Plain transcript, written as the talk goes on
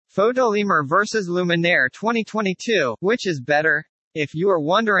Photolemur vs Luminar 2022, which is better? If you are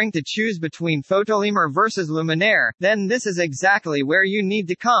wondering to choose between Photolemur vs Luminar, then this is exactly where you need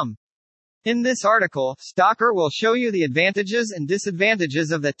to come. In this article, Stalker will show you the advantages and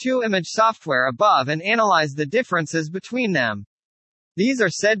disadvantages of the two image software above and analyze the differences between them. These are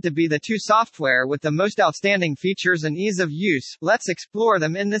said to be the two software with the most outstanding features and ease of use. Let's explore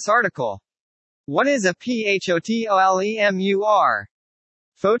them in this article. What is a Photolemur?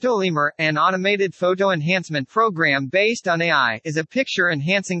 Photolemur, an automated photo enhancement program based on AI, is a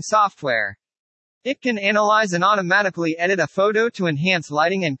picture-enhancing software. It can analyze and automatically edit a photo to enhance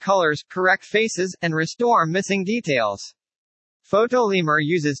lighting and colors, correct faces, and restore missing details. Photolemur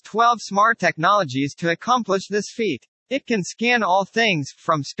uses 12 smart technologies to accomplish this feat. It can scan all things,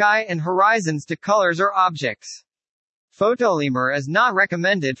 from sky and horizons to colors or objects. Photolemur is not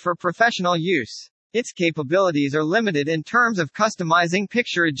recommended for professional use. Its capabilities are limited in terms of customizing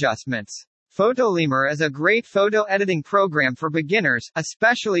picture adjustments. Photolemur is a great photo editing program for beginners,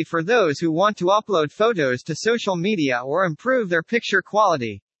 especially for those who want to upload photos to social media or improve their picture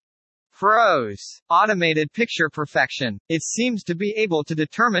quality. Pros: automated picture perfection. It seems to be able to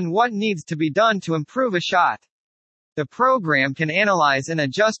determine what needs to be done to improve a shot. The program can analyze and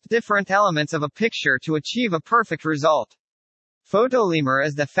adjust different elements of a picture to achieve a perfect result. Photolemur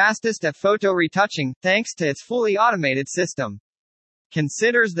is the fastest at photo retouching, thanks to its fully automated system.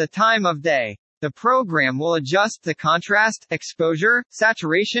 Considers the time of day. The program will adjust the contrast, exposure,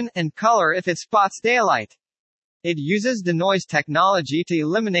 saturation, and color if it spots daylight. It uses denoise technology to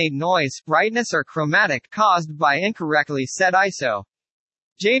eliminate noise, brightness or chromatic caused by incorrectly set ISO.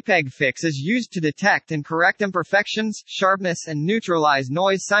 JPEG fix is used to detect and correct imperfections, sharpness and neutralize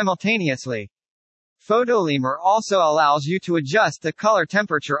noise simultaneously. Photolemur also allows you to adjust the color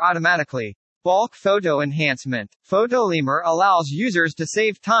temperature automatically. Bulk photo enhancement. Photolemur allows users to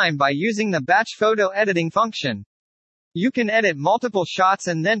save time by using the batch photo editing function. You can edit multiple shots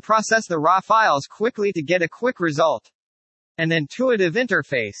and then process the raw files quickly to get a quick result. An intuitive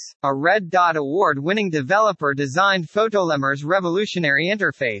interface. A Red Dot Award-winning developer designed Photolemur's revolutionary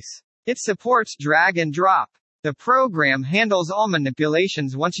interface. It supports drag and drop. The program handles all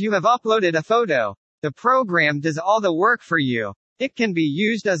manipulations once you have uploaded a photo. The program does all the work for you. It can be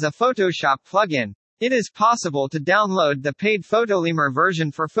used as a Photoshop plugin. It is possible to download the paid Photolemur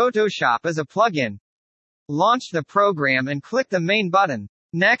version for Photoshop as a plugin. Launch the program and click the main button.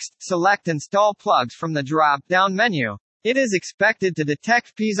 Next, select Install Plugs from the drop-down menu. It is expected to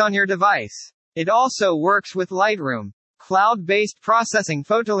detect Ps on your device. It also works with Lightroom. Cloud-based processing.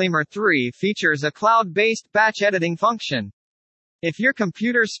 Photolemur 3 features a cloud-based batch editing function. If your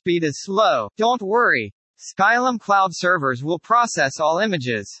computer speed is slow, don't worry. Skylum cloud servers will process all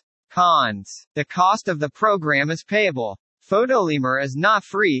images. Cons. The cost of the program is payable. Photolemur is not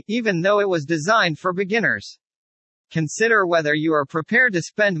free, even though it was designed for beginners. Consider whether you are prepared to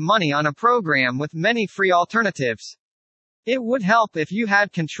spend money on a program with many free alternatives. It would help if you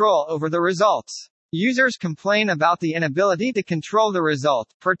had control over the results. Users complain about the inability to control the result,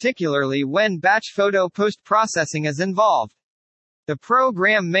 particularly when batch photo post-processing is involved. The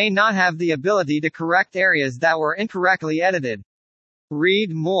program may not have the ability to correct areas that were incorrectly edited.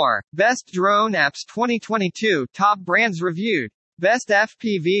 Read more. Best Drone Apps 2022 Top Brands Reviewed. Best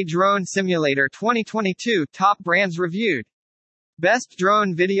FPV Drone Simulator 2022 Top Brands Reviewed. Best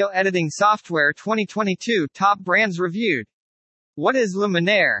Drone Video Editing Software 2022 Top Brands Reviewed. What is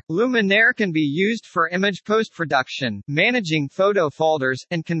Luminar? Luminar can be used for image post-production, managing photo folders,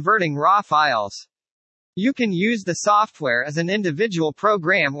 and converting raw files. You can use the software as an individual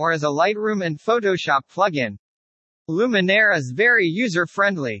program or as a Lightroom and Photoshop plugin. Luminar is very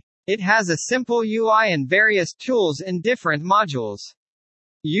user-friendly. It has a simple UI and various tools in different modules.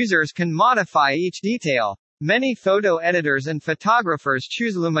 Users can modify each detail. Many photo editors and photographers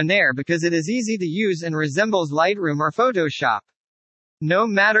choose Luminar because it is easy to use and resembles Lightroom or Photoshop. No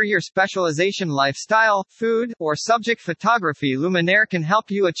matter your specialization, lifestyle, food, or subject photography, Luminar can help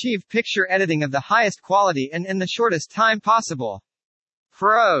you achieve picture editing of the highest quality and in the shortest time possible.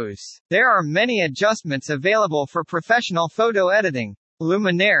 Pros. There are many adjustments available for professional photo editing.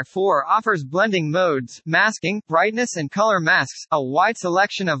 Luminar 4 offers blending modes, masking, brightness and color masks, a wide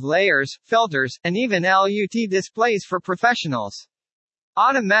selection of layers, filters, and even LUT displays for professionals.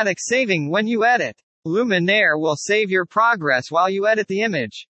 Automatic saving when you edit. Luminar will save your progress while you edit the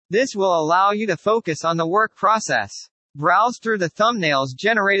image. This will allow you to focus on the work process. Browse through the thumbnails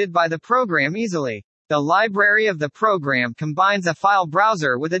generated by the program easily. The library of the program combines a file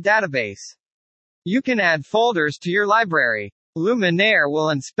browser with a database. You can add folders to your library. Luminar will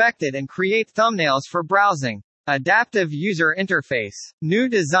inspect it and create thumbnails for browsing. Adaptive user interface. New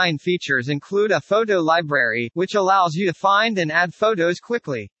design features include a photo library, which allows you to find and add photos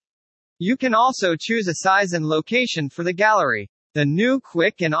quickly. You can also choose a size and location for the gallery. The new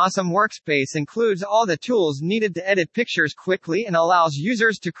Quick and Awesome workspace includes all the tools needed to edit pictures quickly and allows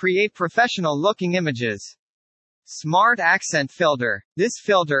users to create professional-looking images. Smart Accent Filter. This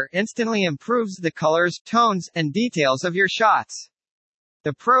filter instantly improves the colors, tones, and details of your shots.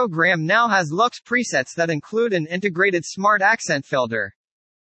 The program now has looks presets that include an integrated smart accent filter.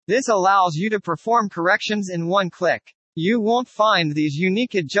 This allows you to perform corrections in one click. You won't find these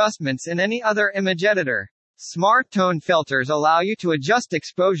unique adjustments in any other image editor. Smart Tone Filters allow you to adjust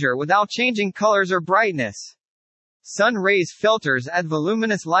exposure without changing colors or brightness. Sun Rays Filters add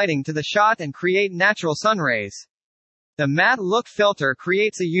voluminous lighting to the shot and create natural sun rays. The Matte Look filter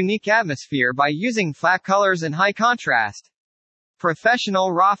creates a unique atmosphere by using flat colors and high contrast.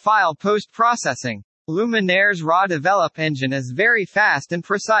 Professional RAW file post-processing. Luminair's RAW develop engine is very fast and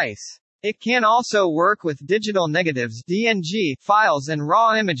precise. It can also work with digital negatives (DNG) files and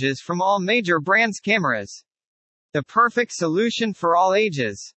RAW images from all major brands' cameras. The perfect solution for all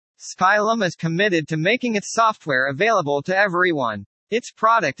ages. Skylum is committed to making its software available to everyone. Its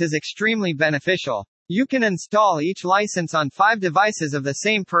product is extremely beneficial. You can install each license on 5 devices of the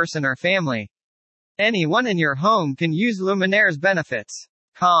same person or family. Anyone in your home can use Luminair's benefits.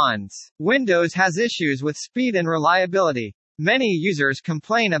 Cons. Windows has issues with speed and reliability. Many users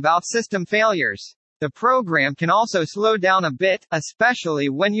complain about system failures. The program can also slow down a bit, especially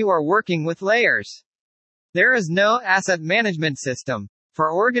when you are working with layers. There is no asset management system. For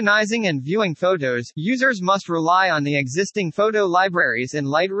organizing and viewing photos, users must rely on the existing photo libraries in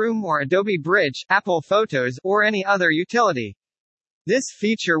Lightroom or Adobe Bridge, Apple Photos, or any other utility. This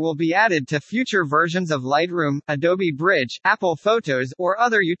feature will be added to future versions of Lightroom, Adobe Bridge, Apple Photos, or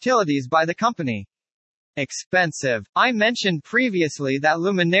other utilities by the company. Expensive. I mentioned previously that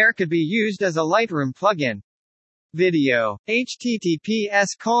Luminair could be used as a Lightroom plugin. Video.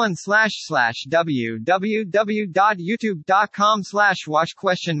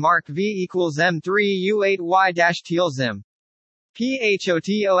 https://www.youtube.com/watch?v=m3u8y-tealzim.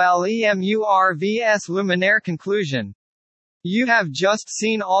 PHOTOLEMUR vs Luminair conclusion. You have just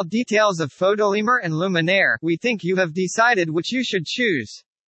seen all details of Photolemur and Luminair. We think you have decided which you should choose.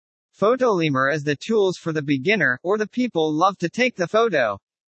 Photolemur is the tools for the beginner, or the people love to take the photo.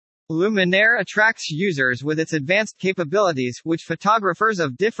 Luminair attracts users with its advanced capabilities, which photographers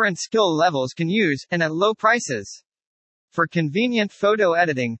of different skill levels can use, and at low prices. For convenient photo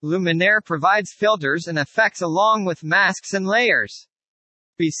editing, Luminair provides filters and effects along with masks and layers.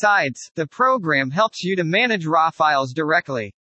 Besides, the program helps you to manage RAW files directly.